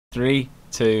3,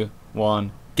 2,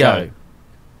 1, go.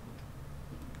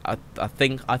 I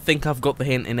think I've got the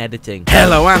hint in editing.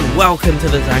 Hello and welcome to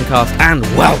the Xancast and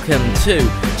welcome to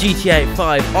GTA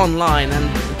 5 Online,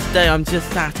 and today I'm just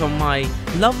sat on my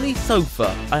lovely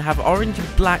sofa. I have orange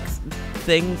and black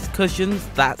things, cushions,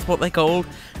 that's what they're called,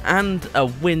 and a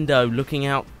window looking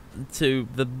out to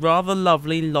the rather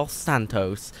lovely Los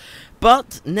Santos.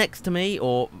 But next to me,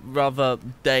 or rather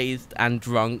dazed and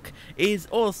drunk, is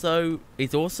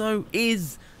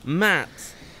Matt.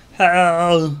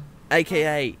 Hello.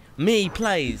 AKA Me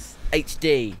Plays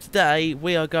HD. Today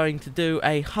we are going to do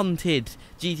a hunted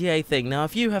GTA thing. Now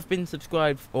if you have been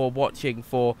subscribed or watching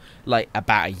for like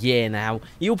about a year now,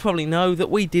 you'll probably know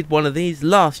that we did one of these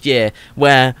last year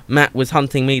where Matt was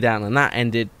hunting me down, and that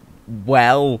ended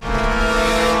well.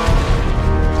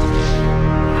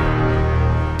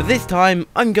 But this time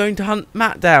I'm going to hunt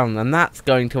Matt down, and that's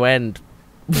going to end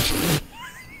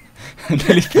I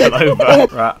nearly fell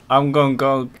over. Right, I'm gonna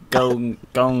go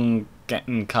get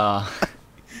in car.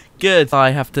 Good. I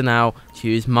have to now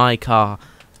choose my car.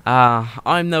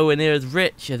 I'm nowhere near as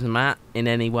rich as Matt in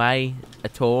any way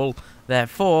at all.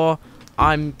 Therefore,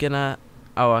 I'm gonna...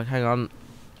 Oh, hang on.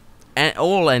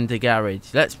 All enter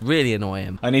garage. Let's really annoy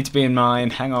him. I need to be in mine.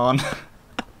 Hang on.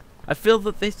 I feel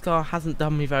that this car hasn't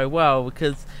done me very well,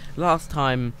 because last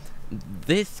time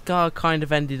this car kind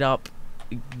of ended up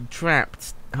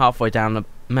trapped halfway down a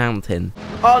mountain.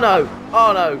 Oh no!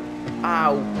 Oh no!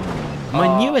 Ow!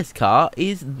 My newest car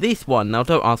is this one. Now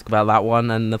don't ask about that one,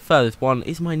 and the furthest one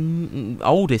is my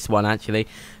oldest one actually.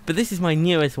 But this is my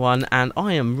newest one, and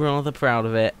I am rather proud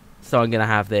of it. So I'm gonna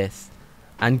have this.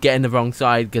 And get in the wrong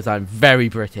side because I'm very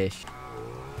British.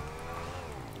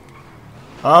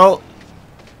 Oh!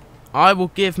 I will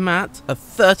give Matt a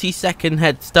 30-second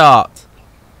head start.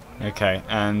 Okay,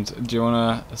 and do you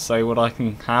want to say what I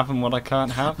can have and what I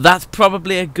can't have? That's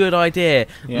probably a good idea.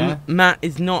 Yeah. Matt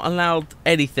is not allowed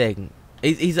anything.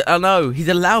 He's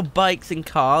allowed bikes and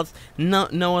cars.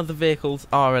 No other vehicles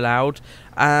are allowed.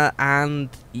 And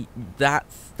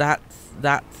that's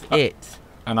it.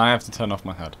 And I have to turn off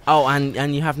my HUD. Oh,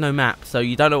 and you have no map, so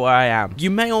you don't know where I am.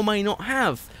 You may or may not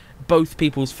have both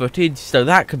people's footage, so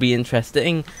that could be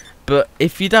interesting. But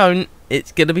if you don't,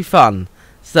 it's gonna be fun.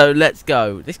 So let's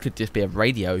go. This could just be a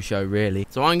radio show, really.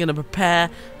 So I'm going to prepare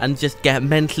and just get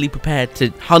mentally prepared to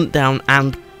hunt down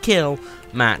and kill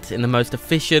Matt in the most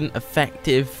efficient,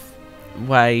 effective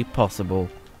way possible.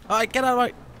 Alright, get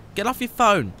off your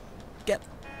phone. Get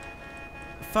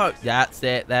phone. That's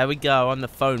it. There we go. I'm the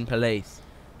phone police.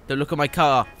 Don't look at my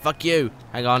car. Fuck you.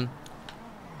 Hang on.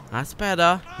 That's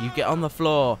better. You get on the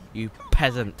floor, you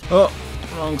peasant. Oh,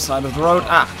 wrong side of the road.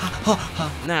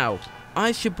 Ah. Now,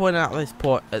 I should point out this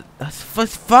point. For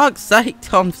fuck's sake,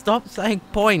 Tom, stop saying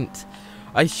point.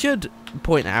 I should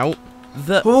point out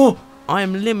that I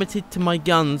am limited to my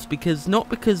guns not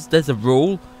because there's a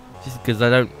rule, just because I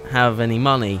don't have any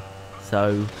money.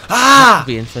 So that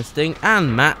could be interesting.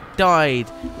 And Matt died.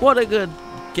 What a good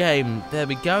game. There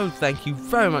we go. Thank you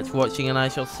very much for watching, and I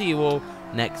shall see you all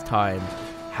next time.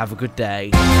 Have a good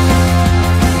day.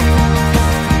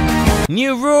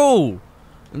 New rule!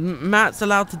 Matt's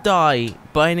allowed to die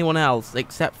by anyone else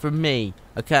except for me,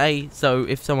 okay? So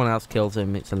if someone else kills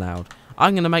him, it's allowed.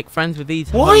 I'm gonna make friends with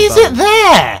these. Why is it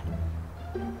there?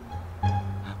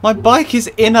 My bike is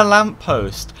in a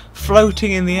lamppost,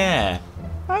 floating in the air.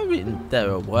 I mean,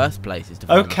 there are worse places to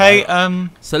find Okay,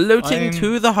 saluting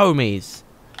to the homies.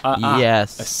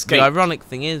 Yes. Escape. The ironic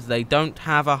thing is they don't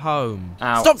have a home.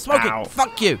 Ow. Stop smoking! Ow.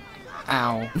 Fuck you!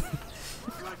 Ow.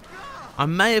 I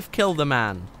may have killed the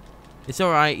man. It's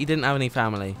alright, he didn't have any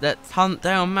family. Let's hunt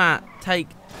down Matt. Take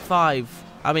 2.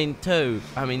 I mean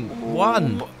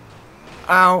 1.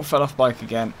 Ow, fell off bike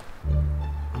again.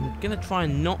 I'm gonna try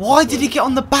and not... Why did he get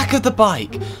on the back of the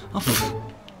bike?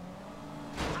 Oh,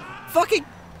 fucking...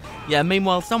 Yeah,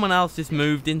 meanwhile, someone else just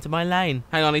moved into my lane.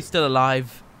 Hang on, he's still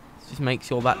alive. Let's just make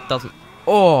sure that doesn't...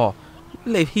 Oh! I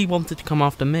believe he wanted to come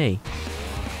after me.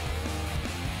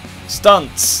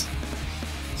 Stunts!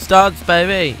 Stunts,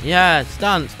 baby! Yeah,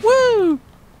 stunts! Woo!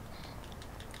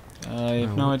 I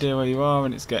have no idea where you are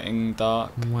and it's getting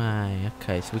dark. Way.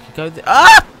 Okay, so we could go there.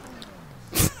 Ah!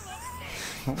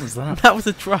 What was that? That was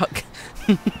a truck.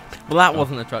 Well, that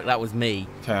wasn't a truck, that was me.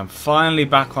 Okay, I'm finally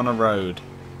back on a road.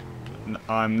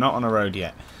 I'm not on a road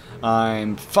yet.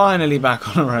 I'm finally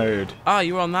back on a road. Oh,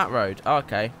 you were on that road. Oh,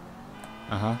 okay.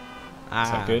 Uh-huh.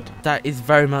 Is that good? That is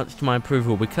very much to my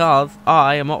approval, because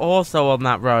I am also on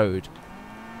that road.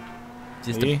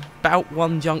 Just about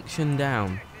one junction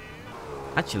down.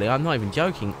 Actually, I'm not even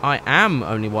joking. I am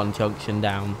only one junction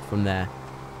down from there.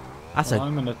 That's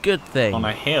a good thing. On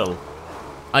a hill.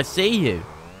 I see you.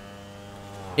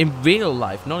 in real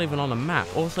life, not even on a map.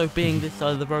 Also, being this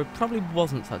side of the road probably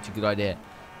wasn't such a good idea.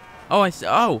 Oh, I see.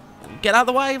 Oh, get out of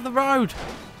the way of the road.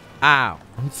 Ow.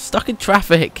 I'm stuck in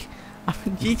traffic. I'm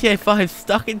in GTA 5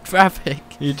 stuck in traffic.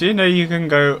 You do know you can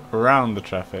go around the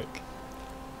traffic?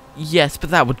 Yes,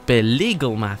 but that would be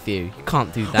illegal, Matthew. You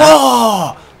can't do that.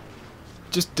 Oh!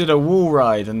 Just did a wall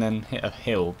ride and then hit a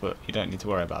hill, but you don't need to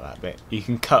worry about that bit. You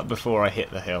can cut before I hit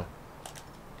the hill.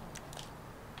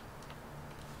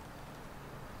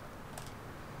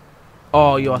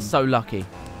 Oh, you are so lucky.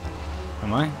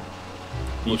 Am I?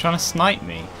 Are you trying to snipe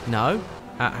me? No.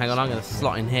 Hang on, I'm going to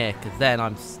slot in here, because then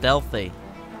I'm stealthy.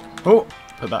 Oh,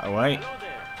 put that away.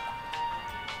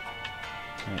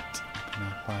 Right, I'm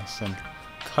going to buy some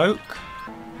Coke.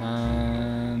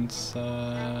 And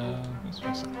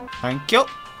thank you.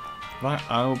 Right,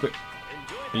 I will be...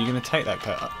 Are you going to take that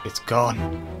Coke? It's gone.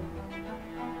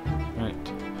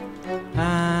 Right.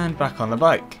 And back on the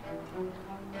bike.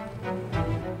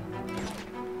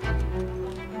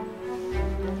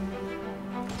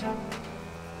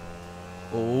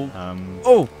 Oh.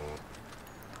 Oh!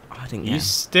 I didn't get You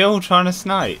still trying to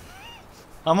snipe?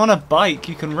 I'm on a bike.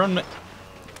 You can run.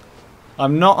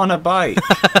 I'm not on a bike.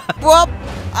 Whoop!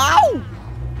 Ow!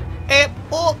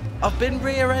 Oh. I've been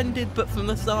rear-ended, but from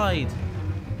the side.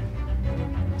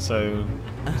 So,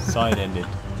 side-ended.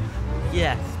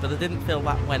 Yes, but I didn't feel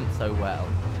that went so well.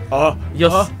 Oh,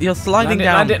 You're sliding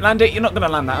down. Land it. You're not gonna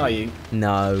land that, are you?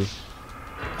 No.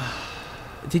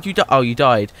 Did you die? Oh, you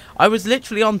died. I was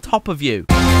literally on top of you.